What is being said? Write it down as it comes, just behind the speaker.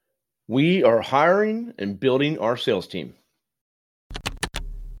We are hiring and building our sales team.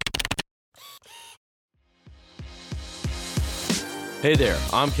 Hey there,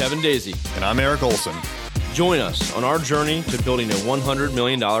 I'm Kevin Daisy. And I'm Eric Olson. Join us on our journey to building a $100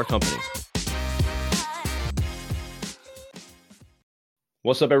 million company.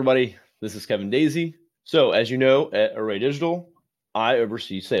 What's up, everybody? This is Kevin Daisy. So, as you know, at Array Digital, I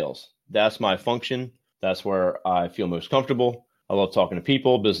oversee sales. That's my function. That's where I feel most comfortable. I love talking to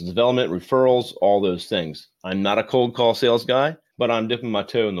people, business development, referrals, all those things. I'm not a cold call sales guy, but I'm dipping my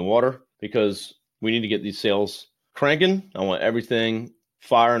toe in the water because we need to get these sales cranking. I want everything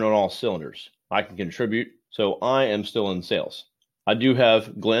firing on all cylinders. I can contribute, so I am still in sales. I do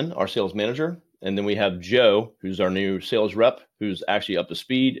have Glenn, our sales manager, and then we have Joe, who's our new sales rep, who's actually up to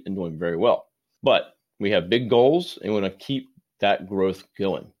speed and doing very well. But we have big goals, and we want to keep that growth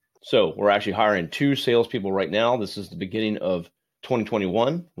going. So we're actually hiring 2 salespeople right now. This is the beginning of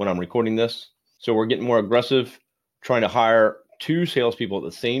 2021 when I'm recording this. So we're getting more aggressive, trying to hire 2 salespeople at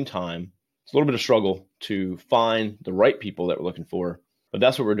the same time. It's a little bit of struggle to find the right people that we're looking for, but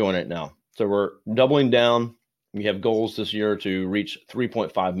that's what we're doing right now. So we're doubling down. We have goals this year to reach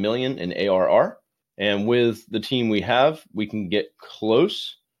 3.5 million in ARR. And with the team we have, we can get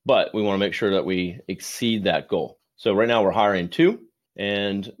close, but we want to make sure that we exceed that goal. So right now we're hiring 2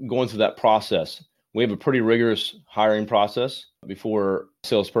 and going through that process. We have a pretty rigorous hiring process before a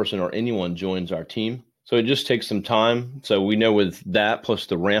salesperson or anyone joins our team. So it just takes some time. So we know with that plus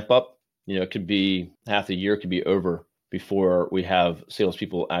the ramp up, it could be half the year, could be over before we have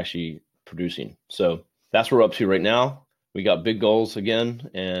salespeople actually producing. So that's what we're up to right now. We got big goals again,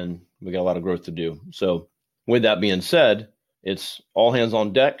 and we got a lot of growth to do. So with that being said, it's all hands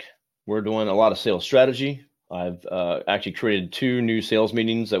on deck. We're doing a lot of sales strategy. I've actually created 2 new sales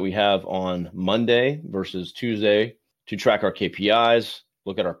meetings that we have on Monday versus Tuesday to track our KPIs,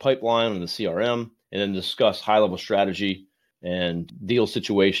 look at our pipeline and the CRM, and then discuss high-level strategy and deal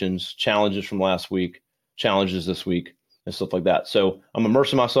situations, challenges from last week, challenges this week, and stuff like that. So I'm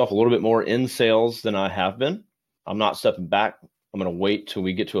immersing myself a little bit more in sales than I have been. I'm not stepping back. I'm going to wait till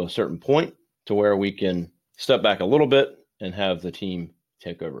we get to a certain point to where we can step back a little bit and have the team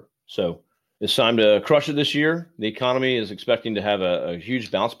take over. So it's time to crush it this year. The economy is expecting to have a huge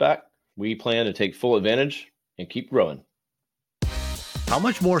bounce back. We plan to take full advantage and keep growing. How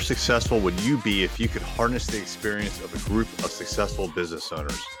much more successful would you be if you could harness the experience of a group of successful business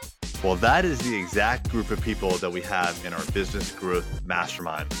owners? Well, that is the exact group of people that we have in our Business Growth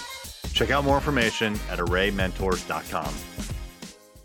Mastermind. Check out more information at arraymentors.com.